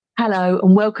Hello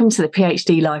and welcome to the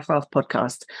PhD Life Raft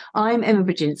podcast. I'm Emma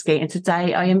Brzezinski and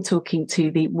today I am talking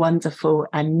to the wonderful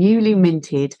and newly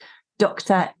minted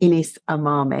Dr. Ines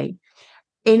Amami.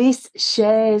 Ines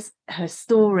shares her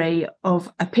story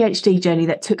of a PhD journey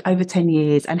that took over 10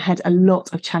 years and had a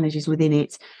lot of challenges within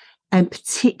it. And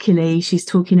particularly, she's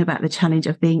talking about the challenge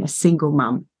of being a single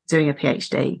mum doing a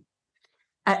PhD.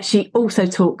 She also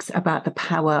talks about the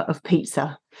power of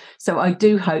pizza. So I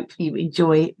do hope you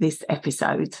enjoy this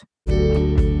episode.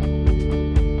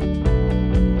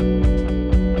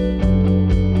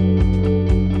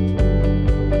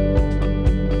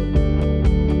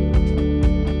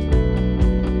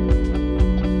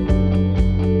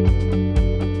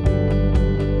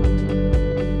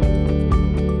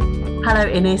 Hello,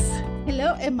 Ines.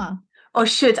 Hello, Emma. Or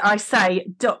should I say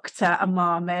Dr.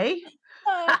 Amami?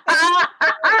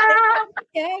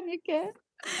 You can.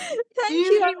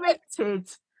 Thank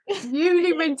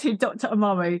Newly minted Dr.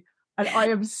 Amami. And I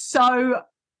am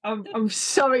I'm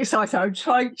so excited. I'm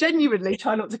genuinely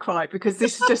trying not to cry because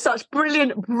this is just such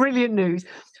brilliant news.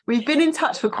 We've been in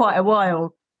touch for quite a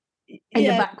while in the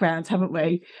background, haven't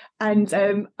we? And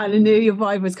I knew your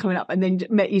vibe was coming up and then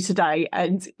met you today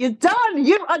and you're done.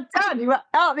 You are done. You are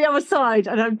out the other side.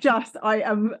 And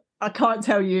I can't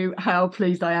tell you how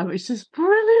pleased I am. It's just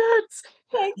brilliant.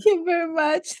 Thank you very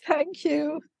much. Thank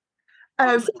you.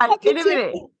 And in a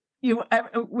minute, you're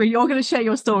going to share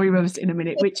your story with us in a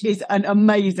minute, which is an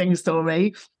amazing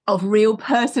story of real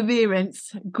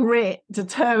perseverance, grit,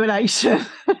 determination.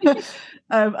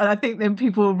 And I think then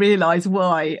people will realise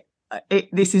why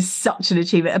this is such an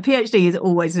achievement. A PhD is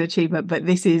always an achievement, but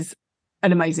this is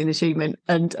an amazing achievement.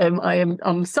 And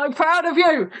I'm so proud of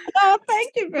you. Oh,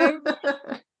 thank you very much.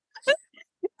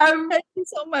 Thank you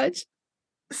so much.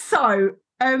 So,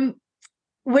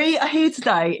 we are here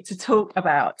today to talk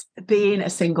about being a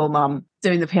single mum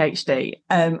doing the PhD,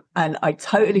 and I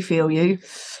totally feel you.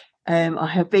 I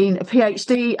have been a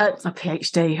PhD.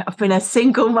 I've been a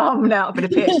single mum now. I've been a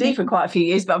PhD for quite a few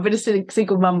years, but I've been a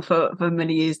single mum for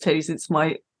many years too, since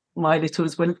my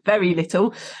littles were very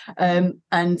little, and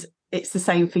it's the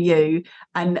same for you.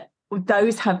 And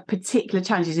those have particular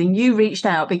challenges. And you reached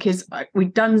out because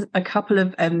we've done a couple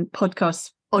of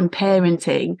podcasts on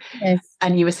parenting, yes.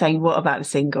 And you were saying, what about the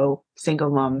single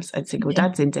mums and single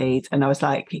dads indeed? And I was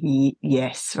like,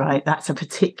 yes, right, that's a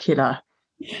particular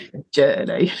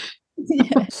journey.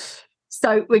 Yes.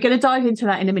 So we're going to dive into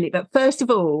that in a minute, but first of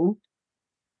all,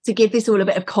 to give this all a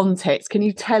bit of context, can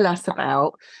you tell us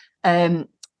about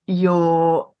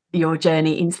your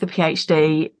journey into the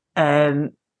PhD,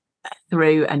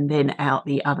 through and then out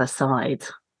the other side?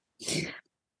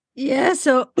 Yeah,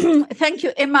 so thank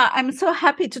you, Emma. I'm so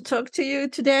happy to talk to you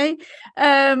today.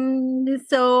 My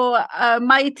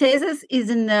thesis is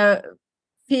in the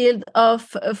field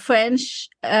of French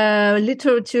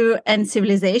literature and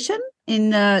civilization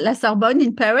in La Sorbonne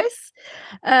in Paris.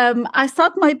 I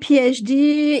started my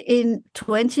PhD in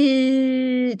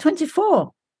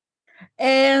 2024,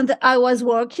 and I was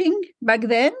working back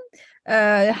then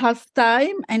half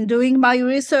time and doing my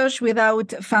research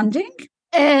without funding.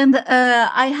 And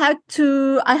I had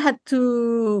to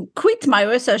quit my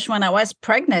research when I was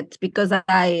pregnant because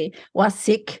I was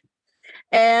sick.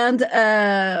 And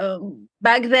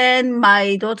back then,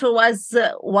 my daughter was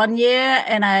 1 year,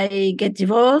 and I get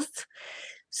divorced.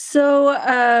 So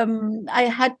I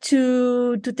had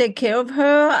to take care of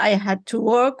her. I had to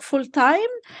work full time.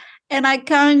 And I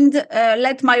kind of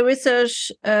let my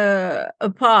research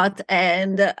apart.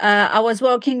 And I was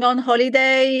working on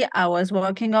holiday. I was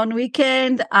working on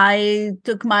weekend. I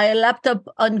took my laptop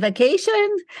on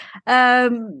vacation.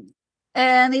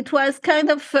 And it was kind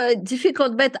of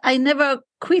difficult, but I never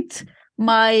quit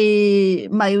my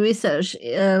research.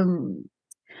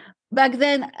 Back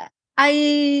then,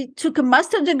 I took a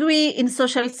master's degree in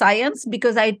social science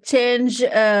because I changed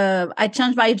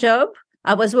my job.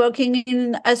 I was working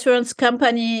in assurance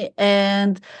company,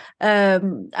 and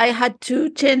I had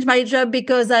to change my job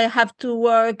because I have to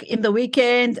work in the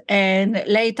weekend and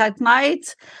late at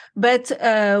night. But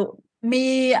I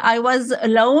was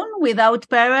alone without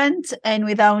parents and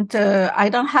without, I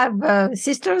don't have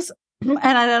sisters and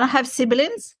I don't have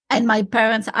siblings, and my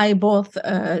parents are both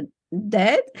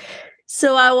dead.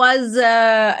 So I was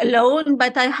alone,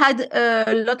 but I had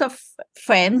a lot of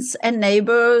friends and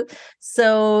neighbors.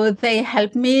 So they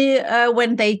help me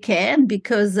when they can,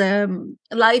 because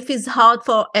life is hard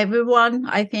for everyone,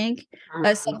 I think,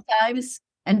 sometimes.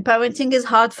 And parenting is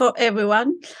hard for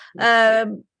everyone.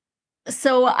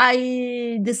 So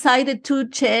I decided to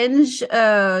change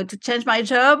my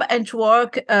job and to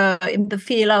work in the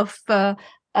field of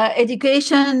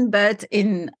education, but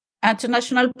in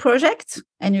international projects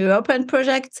and European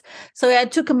projects. So I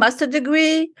took a master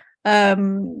degree.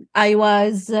 I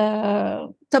was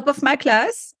top of my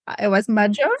class. I was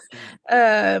major.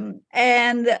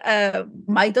 And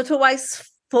my daughter was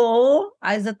 4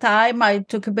 at the time. I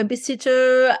took a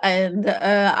babysitter, and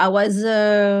I was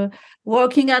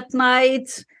working at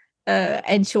night,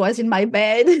 and she was in my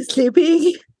bed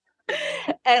sleeping.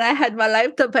 And I had my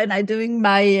laptop, and I doing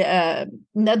my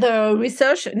another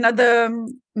research, another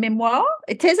memoir,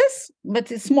 a thesis, but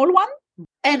a small one.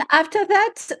 And after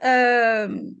that,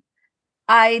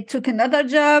 I took another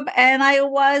job, and I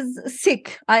was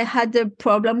sick. I had a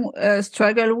problem,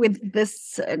 struggle with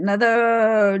this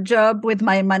another job with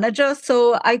my manager.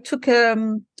 So I took a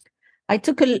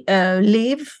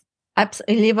leave. A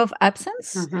leave of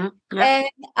absence, and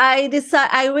I decided.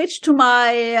 I reached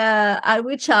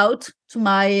out to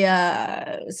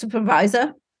my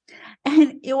supervisor,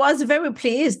 and he was very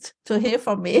pleased to hear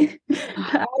from me.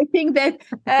 I think that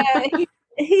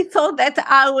he thought that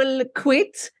I will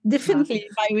quit definitely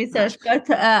my research, but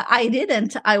I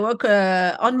didn't. I work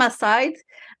on my side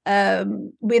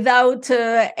without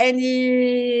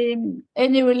any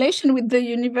relation with the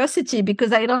university,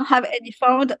 because I don't have any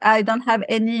fund. I don't have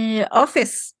any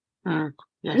office. Yes.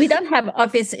 We don't have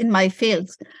office in my field.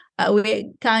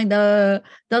 We kind of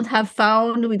don't have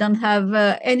fund. We don't have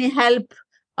any help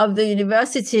of the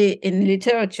university in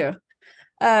literature.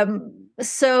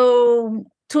 So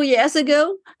 2 years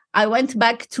ago, I went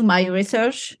back to my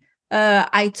research.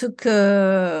 I took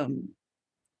a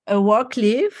work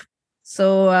leave.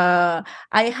 So I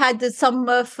had some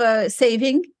of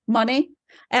saving money,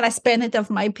 and I spent it of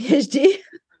my PhD.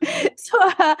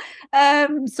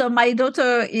 So my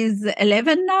daughter is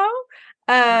 11 now,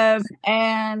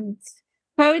 and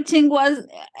parenting was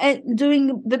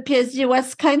doing the PhD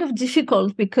was kind of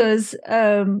difficult, because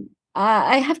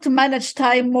I have to manage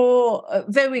time more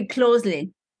very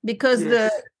closely, because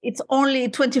it's only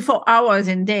 24 hours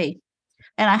in a day,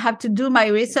 and I have to do my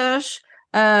research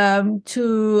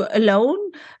to alone.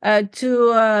 I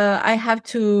have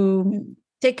to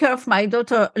take care of my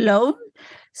daughter alone.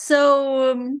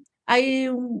 So I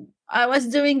was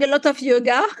doing a lot of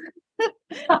yoga.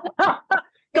 God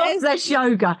bless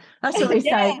yoga. That's what they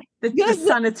say. The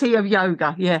sanity of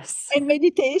yoga. Yes. And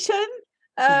meditation.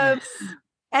 Yes.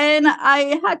 And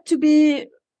I had to be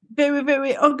very,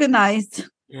 very organized.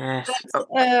 Yes. But,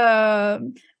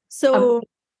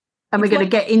 and we're going to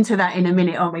get into that in a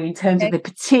minute, aren't we, in terms of the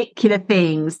particular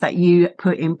things that you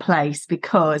put in place,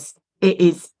 because it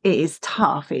is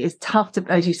tough. It is tough to,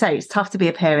 as you say, it's tough to be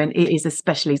a parent. It is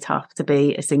especially tough to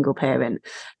be a single parent.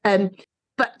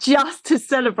 But just to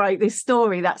celebrate this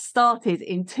story that started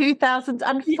in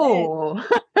 2004,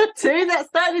 that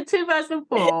started in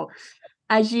 2004,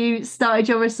 as you started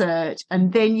your research,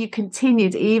 and then you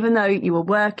continued, even though you were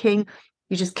working,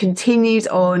 you just continued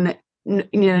on,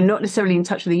 not necessarily in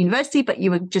touch with the university, but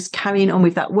you were just carrying on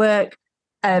with that work,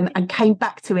 and came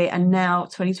back to it. And now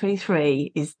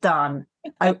 2023 is done.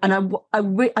 I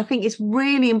think it's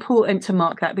really important to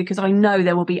mark that, because I know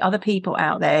there will be other people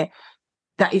out there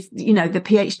that is, the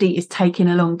PhD is taking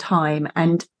a long time,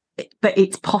 but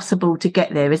it's possible to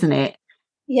get there, isn't it?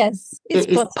 Yes, it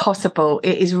is possible.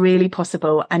 It is really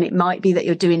possible. And it might be that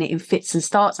you're doing it in fits and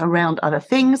starts around other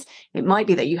things. It might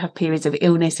be that you have periods of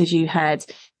illness, as you had.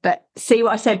 But see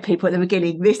what I said, people, at the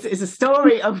beginning, this is a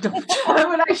story of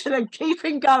determination and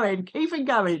keeping going.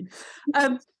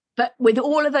 But with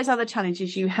all of those other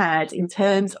challenges you had in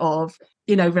terms of,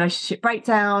 relationship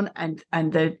breakdown and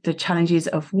the challenges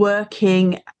of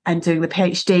working and doing the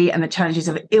PhD, and the challenges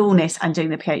of illness and doing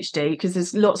the PhD, because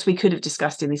there's lots we could have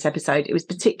discussed in this episode. It was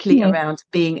particularly around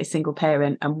being a single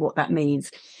parent and what that means.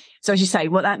 So as you say,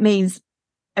 what that means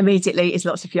immediately is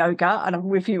lots of yoga, and I'm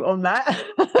with you on that.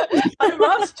 I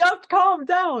must just calm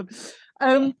down.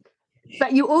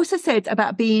 But you also said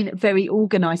about being very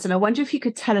organised, and I wonder if you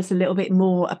could tell us a little bit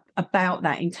more about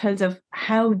that, in terms of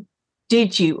how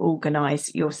did you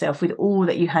organise yourself with all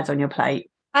that you had on your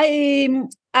plate? I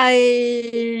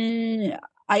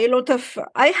have a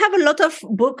lot of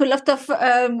book, a lot of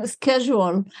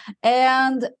schedule,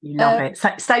 and love it. So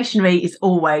stationery is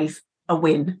always a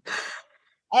win.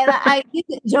 And I did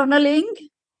journaling.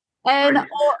 And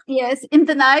in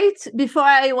the night before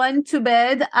I went to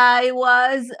bed, I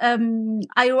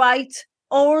write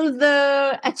all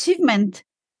the achievement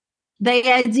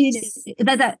I did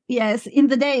in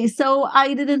the day. So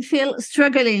I didn't feel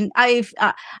struggling. I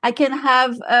can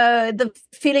have the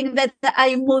feeling that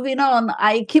I'm moving on.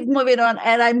 I keep moving on,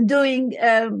 and I'm doing.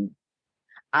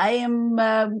 I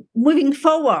am moving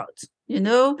forward.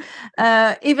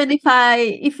 Even if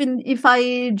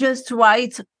I just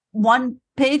write one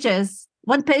pages.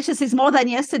 One page is more than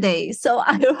yesterday. So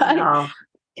I write Oh,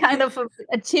 kind of an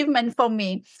achievement for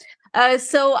me.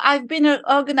 So I've been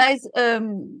organized.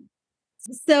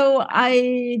 So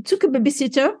I took a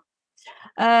babysitter.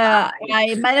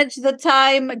 I managed the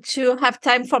time to have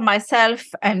time for myself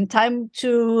and time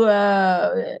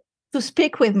to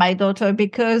speak with my daughter,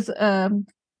 because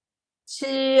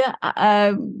she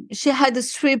had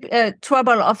a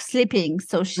trouble of sleeping,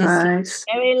 so she's nice.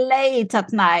 very late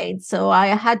at night. So I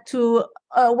had to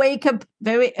wake up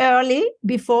very early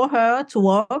before her to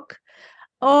walk,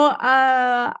 or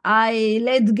I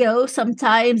let go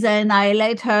sometimes and I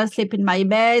let her sleep in my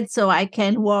bed so I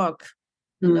can walk.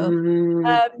 And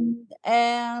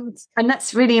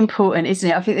that's really important, isn't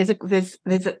it? I think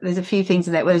there's a few things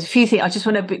in there. Well, there's a few things I just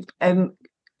want to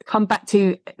come back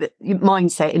to your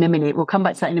mindset in a minute. We'll come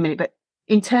back to that in a minute. But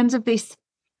in terms of this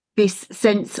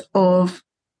sense of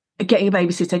getting a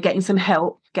babysitter, getting some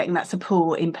help, getting that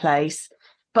support in place,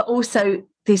 but also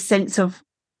this sense of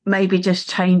maybe just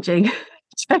changing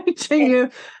your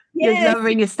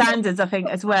lowering your standards, I think,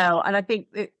 as well. And I think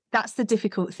that's the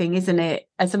difficult thing, isn't it?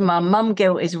 As a mum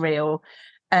guilt is real.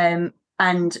 And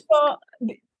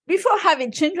before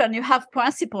having children, you have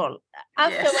principle.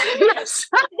 After yes.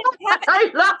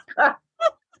 I love that.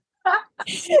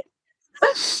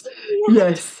 Yes.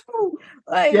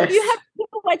 You have to do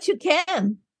what you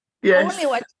can. Yes. Only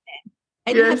what you can.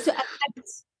 And you have to adapt,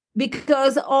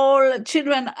 because all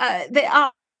children, they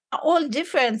are all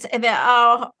different, and there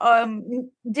are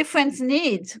different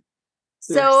needs.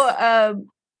 So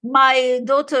my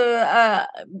daughter,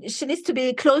 she needs to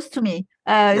be close to me.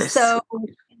 So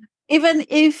even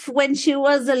if when she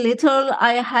was a little,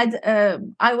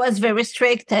 I was very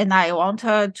strict, and I want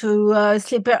her to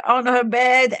sleep on her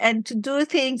bed and to do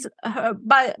things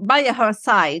by her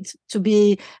side, to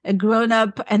be a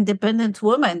grown-up, independent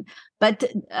woman.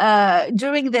 But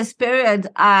during this period,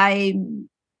 I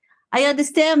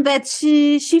understand that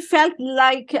she felt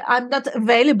like I'm not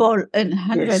available in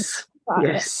 100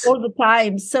 all the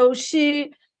time. So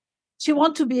she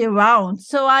wants to be around.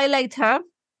 So I let her.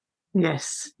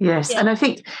 Yes. And I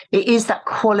think it is that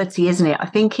quality, isn't it? I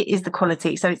think it is the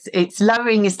quality. So it's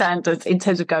lowering your standards in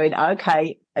terms of going,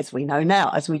 okay, as we know now,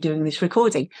 as we're doing this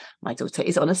recording, my daughter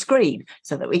is on a screen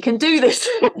so that we can do this.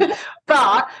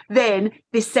 But then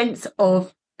this sense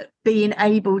of being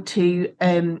able to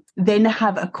then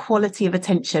have a quality of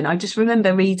attention. I just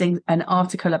remember reading an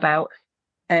article about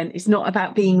it's not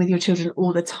about being with your children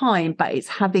all the time, but it's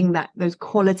having those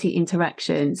quality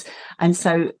interactions. And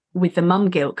so with the mum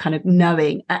guilt, kind of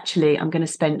knowing, actually, I'm going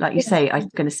to spend, like you say, I'm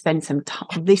going to spend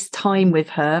this time with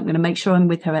her. I'm going to make sure I'm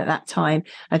with her at that time.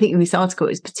 I think in this article,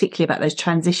 it's particularly about those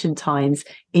transition times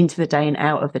into the day and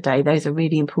out of the day. Those are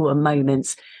really important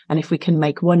moments. And if we can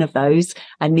make one of those,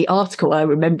 and the article, I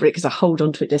remember it because I hold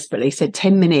on to it desperately, said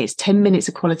 10 minutes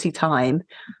of quality time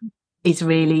is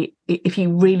really, if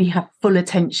you really have full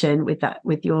attention with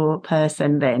your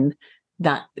person, then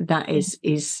that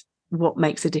is what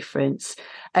makes a difference.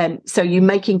 So you're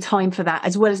making time for that,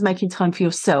 as well as making time for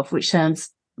yourself, which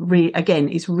sounds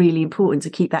is really important,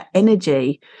 to keep that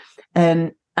energy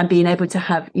and being able to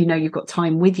have, you've got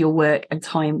time with your work and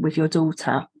time with your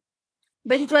daughter.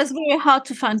 But it was very hard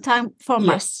to find time for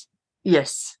myself.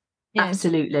 Yes,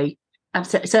 absolutely.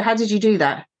 So how did you do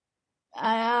that?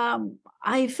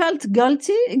 I felt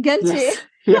guilty. Yes.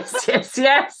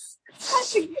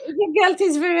 The guilt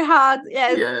is very hard.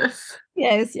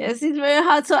 Yes, it's very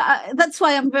hard. So that's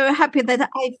why I'm very happy that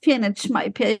I finished my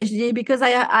PhD, because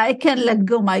I can let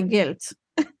go my guilt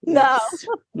now.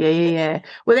 Yeah.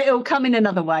 Well, it'll come in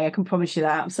another way. I can promise you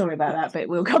that. I'm sorry about that, but it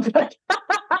will come back.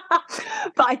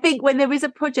 But I think when there is a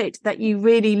project that you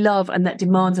really love and that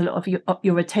demands a lot of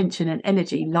your attention and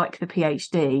energy, like the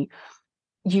PhD,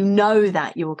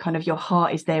 that your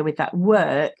heart is there with that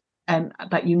work, but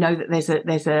that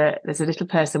there's a little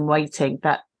person waiting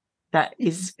that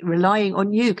is relying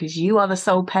on you, because you are the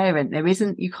sole parent.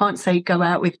 You can't say go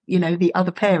out with the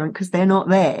other parent, because they're not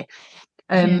there.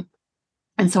 And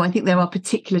so I think there are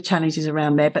particular challenges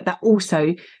around there, but that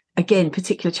also, again,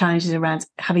 particular challenges around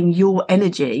having your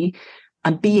energy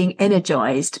and being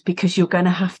energized, because you're going to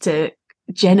have to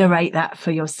generate that for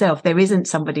yourself. There isn't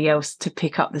somebody else to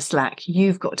pick up the slack.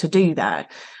 You've got to do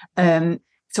that.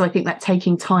 So I think that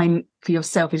taking time for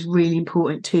yourself is really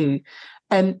important too.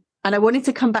 And I wanted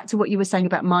to come back to what you were saying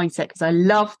about mindset, because I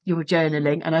love your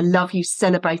journaling and I love you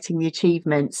celebrating the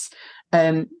achievements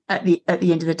at the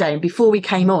end of the day. And before we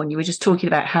came on, you were just talking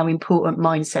about how important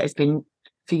mindset has been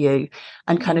for you,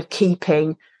 and kind of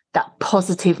keeping that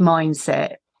positive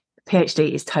mindset.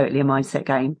 PhD is totally a mindset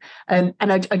game. And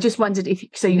I just wondered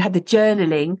so you had the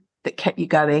journaling that kept you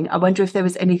going. I wonder if there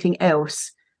was anything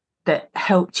else that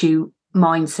helped you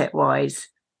mindset wise.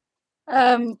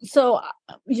 So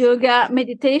yoga,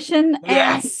 meditation,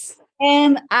 Yes.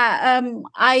 and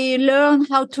I learned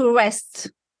how to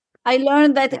rest. I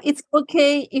learned that it's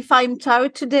okay if I'm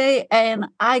tired today and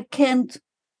I can't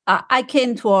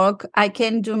work, I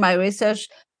can't do my research,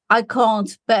 I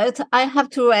can't, but I have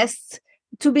to rest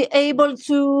to be able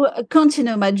to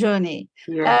continue my journey.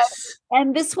 Yes.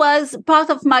 And this was part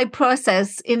of my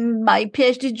process in my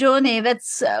PhD journey.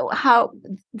 That's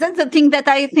the thing that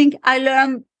I think I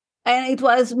learned, and it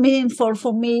was meaningful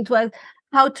for me. It was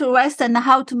how to rest and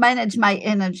how to manage my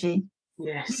energy.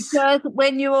 Yes. Because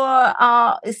when you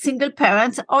are a single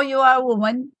parent or you are a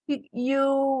woman,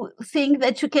 you think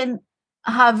that you can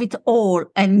have it all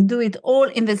and do it all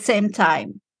in the same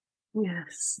time.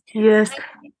 Yes. Yes.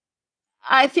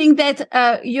 I think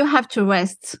that you have to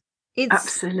rest. It's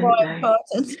absolutely more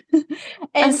important.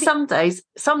 and some days,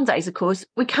 of course,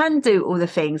 we can do all the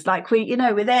things. Like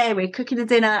we're there, we're cooking the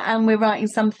dinner and we're writing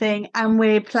something and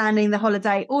we're planning the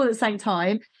holiday all at the same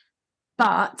time.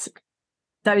 But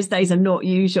those days are not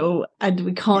usual, and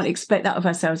we can't expect that of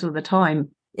ourselves all the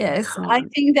time. Yes, I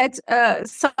think that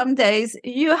some days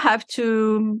you have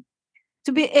to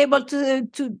be able to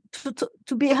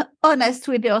be honest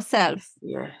with yourself.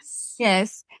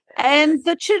 Yes, and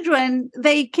the children,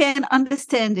 they can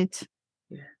understand it.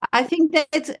 Yeah. I think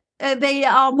that they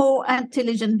are more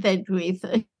intelligent than we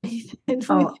think.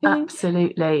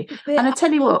 Absolutely. And I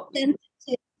tell you what,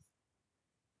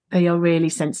 they are really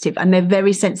sensitive, and they're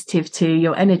very sensitive to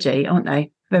your energy, aren't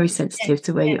they? Very sensitive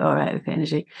to where you are out of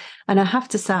energy. And I have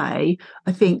to say,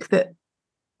 I think that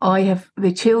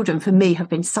the children for me have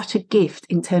been such a gift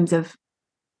in terms of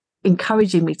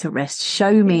encouraging me to rest,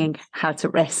 show me how to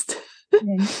rest.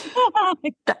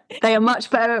 They are much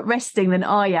better at resting than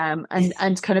I am,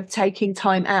 and kind of taking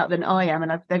time out than I am.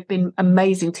 And they've been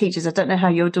amazing teachers. I don't know how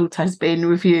your daughter has been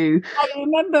with you. I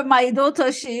remember my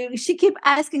daughter, she kept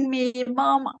asking me,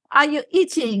 Mom, are you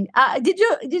eating? Did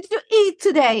you eat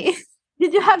today?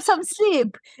 Did you have some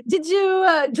sleep? Did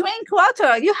you drink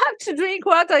water? You have to drink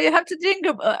water. You have to drink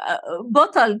a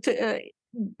bottle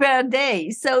per day.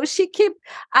 So she kept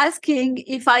asking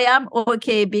if I am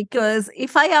okay, because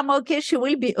if I am okay, she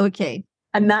will be okay.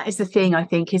 And that is the thing, I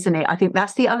think, isn't it? I think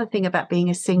that's the other thing about being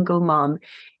a single mom,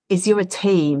 is you're a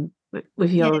team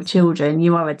with your children.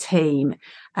 You are a team.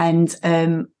 And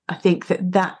I think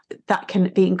that can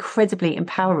be incredibly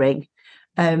empowering.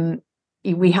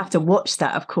 We have to watch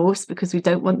that, of course, because we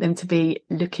don't want them to be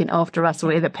looking after us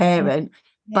or the parent,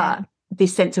 but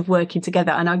this sense of working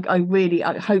together. And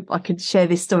I hope I could share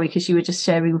this story, because you were just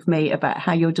sharing with me about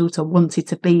how your daughter wanted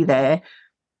to be there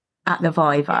at the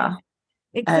Viva.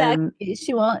 Exactly.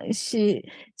 She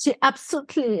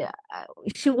absolutely,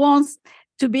 she wants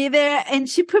to be there, and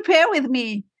she prepared with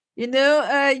me.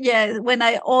 When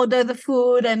I order the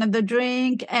food and the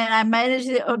drink and I manage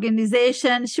the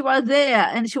organization, she was there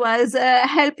and she was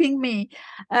helping me.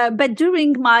 But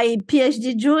during my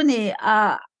PhD journey,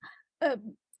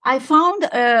 I found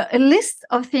a list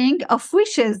of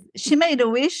wishes. She made a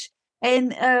wish,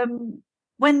 and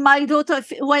when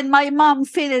my mom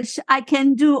finished, I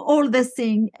can do all the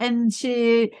thing, and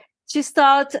she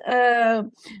start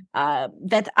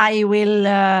that I will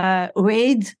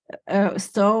read a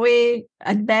story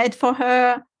at bed for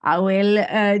her. I will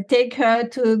take her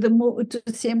to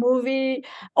see a movie.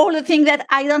 All the things that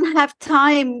I don't have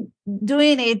time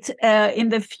doing it in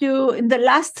the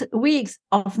last weeks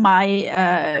of my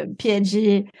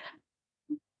PhD.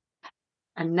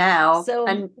 And now, so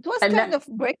it was kind of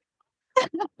break.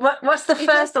 What's the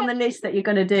first on the list that you're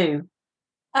going to do?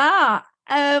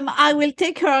 I will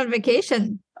take her on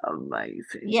vacation.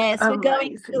 Amazing. Yes, we're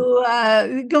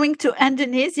going to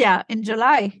Indonesia in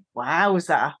July.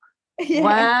 Wowza.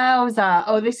 Wowza.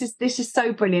 Oh, this is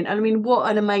so brilliant. And I mean, what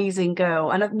an amazing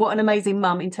girl, and what an amazing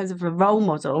mum in terms of a role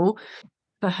model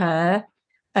for her,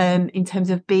 in terms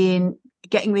of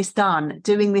getting this done,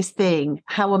 doing this thing.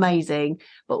 How amazing.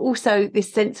 But also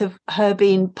this sense of her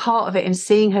being part of it and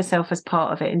seeing herself as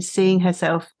part of it, and seeing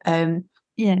herself there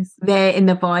in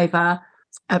the Viva,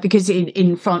 because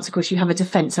in France, of course, you have a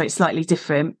defence, so it's slightly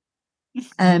different.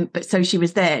 But so she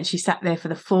was there and she sat there for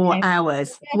the 4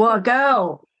 hours. What a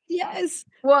girl. Yes.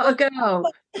 What a girl.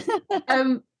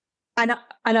 And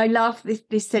I love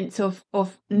this sense of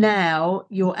now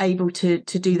you're able to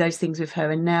do those things with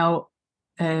her, and now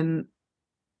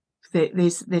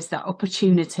there's that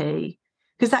opportunity,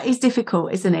 because that is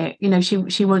difficult, isn't it?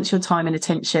 She wants your time and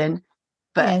attention,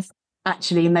 but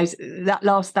actually in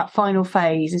that final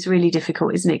phase is really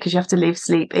difficult, isn't it? Because you have to live,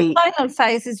 sleep, eat. Final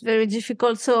phase is very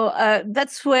difficult. So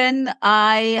that's when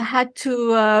I had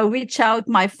to reach out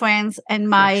my friends and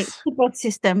my support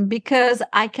system, because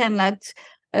I cannot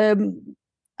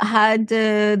had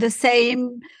the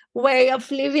same way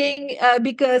of living,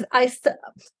 because I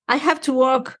have to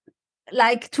work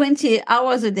like 20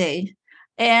 hours a day.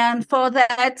 And for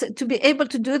that, to be able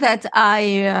to do that,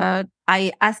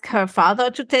 I asked her father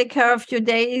to take her a few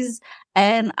days,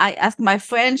 and I asked my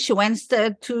friend. She wants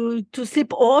to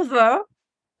sleep over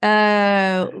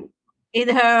in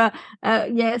her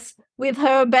with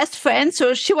her best friend.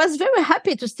 So she was very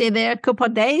happy to stay there a couple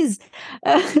of days.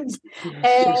 Yes,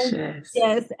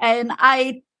 and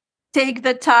I took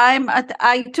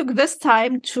this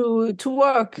time to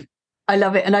work. I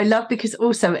love it. And I love, because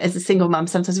also as a single mum,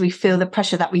 sometimes we feel the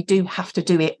pressure that we do have to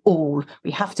do it all.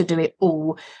 We have to do it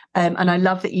all. And I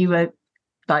love that you were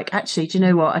like, actually, do you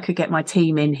know what? I could get my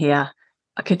team in here.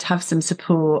 I could have some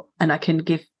support, and I can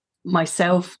give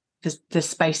myself the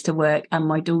space to work, and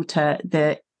my daughter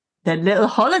the little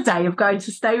holiday of going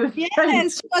to stay with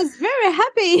friends. She was very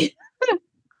happy.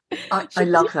 I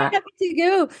love that. Happy to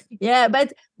go. Yeah,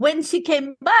 but when she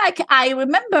came back, I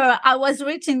remember I was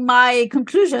reaching my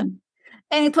conclusion.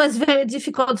 And it was very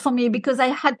difficult for me because I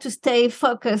had to stay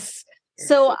focused. Yes.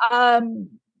 So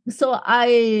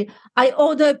I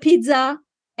ordered pizza,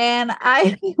 and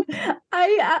I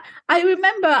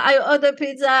remember I ordered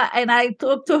pizza, and I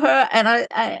talked to her,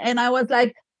 and I was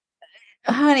like,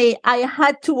 honey, I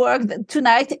had to work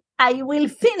tonight. I will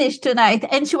finish tonight.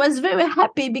 And she was very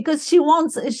happy because she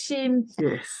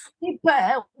keep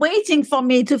waiting for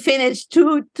me to finish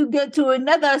to go to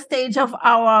another stage of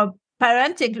our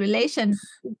parenting relation,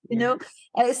 you know.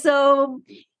 So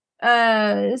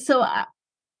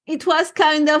it was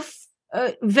kind of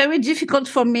very difficult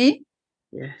for me.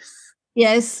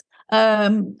 Yes.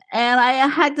 And I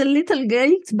had a little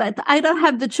guilt, but I don't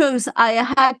have the choice. I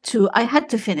had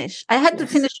to finish. I had to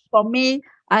finish for me.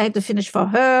 I had to finish for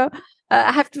her.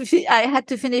 I had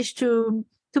to finish to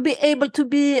be able to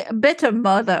be a better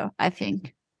mother, I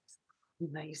think.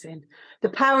 Amazing. The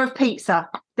power of pizza.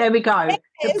 There we go.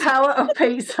 The power of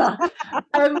pizza.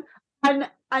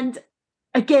 And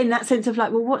again, that sense of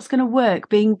like, well, what's going to work?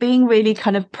 Being really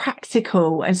kind of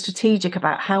practical and strategic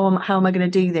about how am I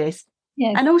going to do this?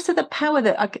 Yes. And also the power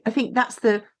that I think that's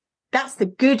the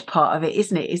good part of it,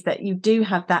 isn't it? Is that you do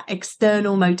have that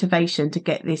external motivation to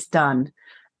get this done,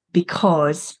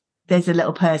 because there's a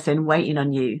little person waiting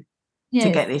on you to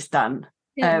get this done.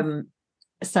 Yes.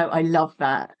 So I love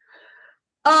that.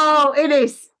 Oh,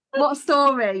 Ines, what a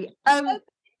story. Thank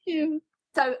you.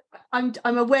 So I'm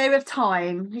aware of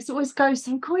time. This always goes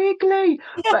so quickly.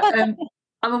 But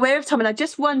I'm aware of time, and I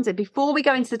just wondered, before we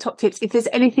go into the top tips, if there's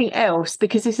anything else,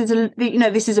 because this is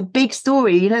a big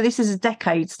story. This is a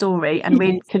decade story, and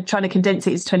we're trying to condense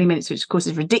it into 20 minutes, which of course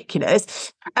is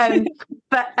ridiculous.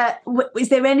 But is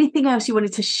there anything else you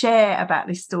wanted to share about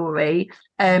this story,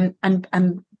 and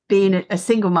being a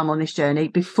single mum on this journey,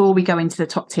 before we go into the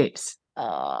top tips?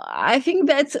 I think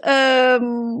that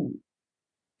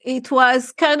it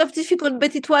was kind of difficult,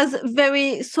 but it was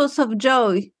very source of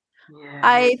joy. Yeah.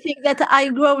 I think that I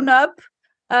grown up,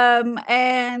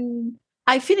 and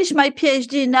I finished my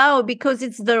PhD now because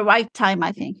it's the right time.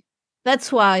 I think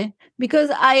that's why,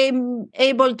 because I'm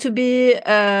able to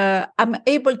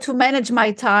manage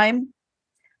my time.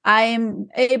 I'm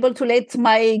able to let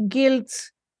my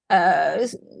guilt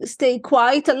stay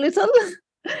quiet a little.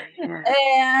 Yeah.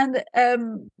 And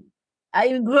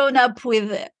I've grown up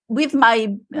with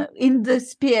my in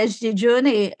this PhD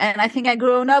journey, and I think I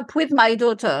grown up with my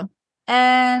daughter,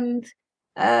 and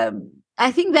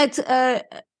I think that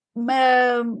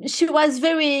she was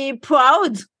very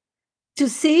proud to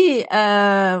see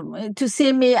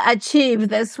me achieve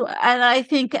this, and I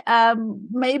think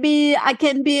maybe I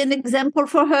can be an example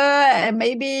for her, and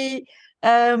maybe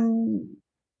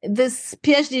this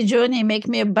PhD journey make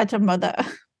me a better mother.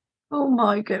 Oh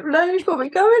my goodness, what we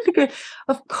going again?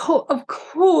 Of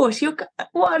course,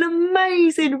 what an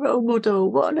amazing role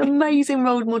model! What an amazing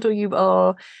role model you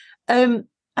are, and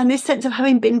this sense of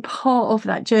having been part of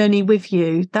that journey with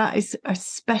you, that is a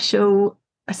special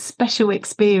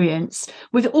experience,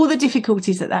 with all the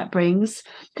difficulties that brings.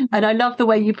 And I love the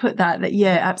way you put that.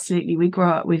 Yeah, absolutely, we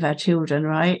grow up with our children,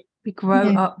 right? We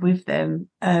grow up with them.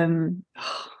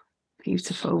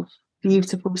 Beautiful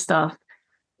stuff.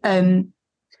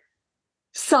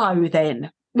 So then,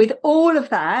 with all of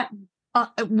that,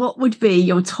 what would be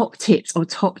your top tips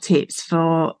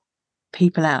for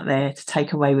people out there to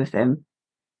take away with them?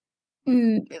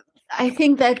 I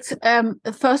think that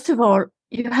first of all,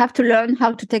 you have to learn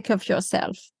how to take care of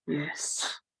yourself.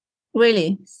 Yes.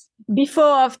 Really.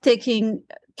 Before of taking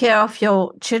care of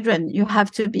your children, you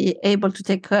have to be able to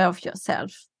take care of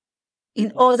yourself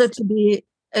in order to be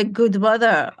a good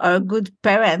mother or a good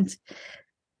parent.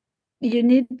 You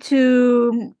need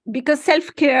to, because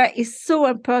self-care is so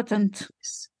important.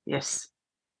 Yes.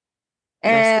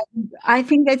 And I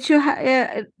think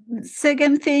that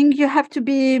second thing, you have to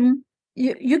be,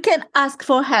 you can ask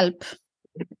for help.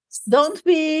 Don't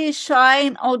be shy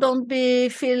or don't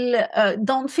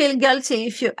feel guilty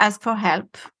if you ask for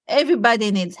help.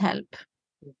 Everybody needs help.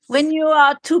 When you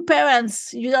are two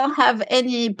parents, you don't have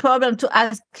any problem to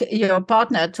ask your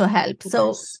partner to help.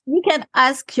 So you can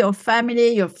ask your family,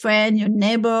 your friend, your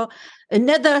neighbor,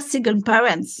 another single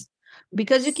parents,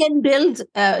 because you can build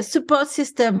a support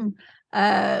system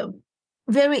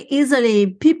very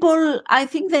easily. I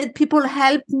think that people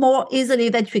help more easily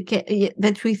than we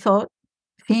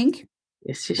think.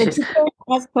 Yes, That you can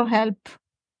ask for help.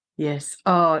 Yes.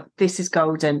 Oh, this is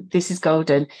golden. This is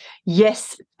golden.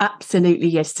 Yes, absolutely.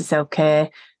 Yes to self-care.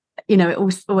 You know, it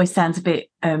always sounds a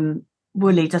bit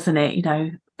woolly, doesn't it? You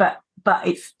know, but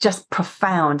it's just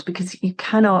profound, because you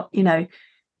cannot, you know,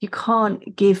 you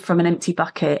can't give from an empty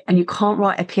bucket, and you can't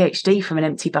write a PhD from an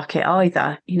empty bucket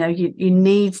either. You know, you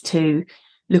need to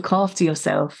look after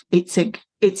yourself. It's a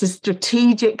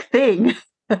strategic thing.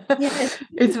 Yes.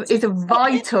 It's a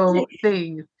vital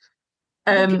thing.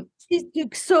 It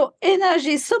took so much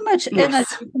energy, so much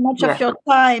of your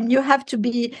time. You have to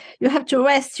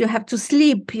rest, you have to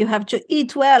sleep, you have to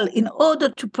eat well in order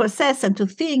to process and to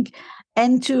think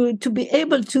and to be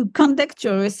able to conduct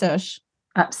your research.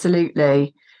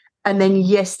 Absolutely. And then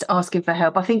asking for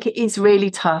help. I think it is really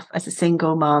tough as a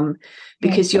single mum,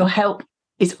 because your help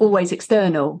is always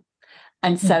external.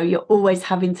 And so you're always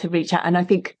having to reach out. And I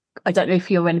don't know if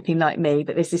you're anything like me,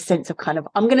 but there's this sense of kind of,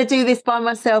 I'm going to do this by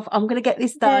myself. I'm going to get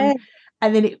this done. Yeah.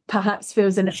 And then it perhaps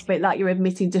feels a little bit like you're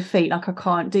admitting defeat, like I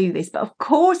can't do this. But of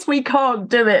course we can't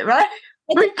do it, right?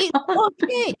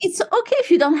 It's okay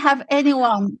if you don't have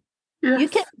anyone. Yes. You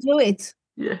can do it.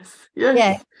 Yes.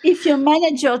 Yeah. If you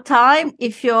manage your time,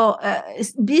 if you're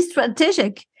be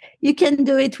strategic, you can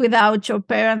do it without your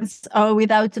parents or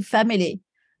without a family.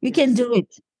 You can do it.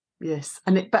 Yes.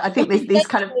 But I think there's these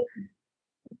kind of...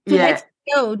 let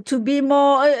go, to be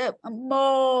more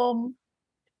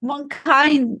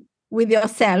kind with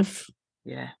yourself.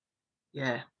 Yeah,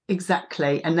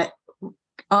 exactly. And that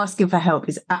asking for help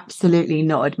is absolutely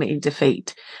not admitting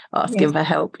defeat. Asking for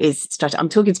help is strategy. I'm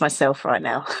talking to myself right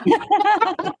now.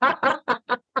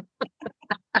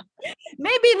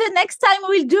 Maybe the next time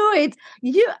we'll do it.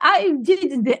 I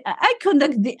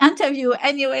conduct the interview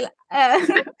and you will there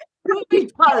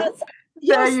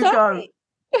you go.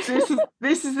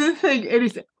 This is the thing. It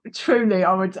is truly.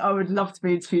 I would love to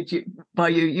be interviewed by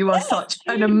you. You are such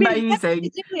an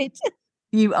amazing.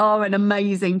 You are an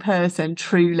amazing person.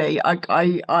 Truly,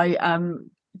 I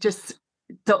am just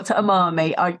Dr.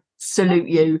 Amami. I salute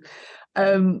you,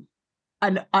 and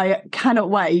I cannot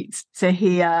wait to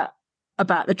hear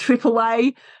about the trip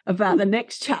away, about the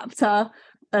next chapter.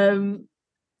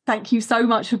 Thank you so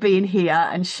much for being here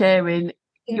and sharing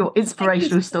your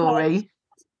inspirational story.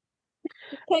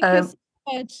 Thank you so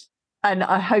much. And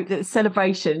I hope that the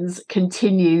celebrations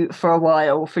continue for a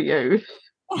while for you.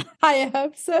 I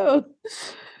hope so.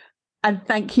 And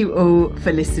thank you all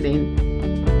for listening.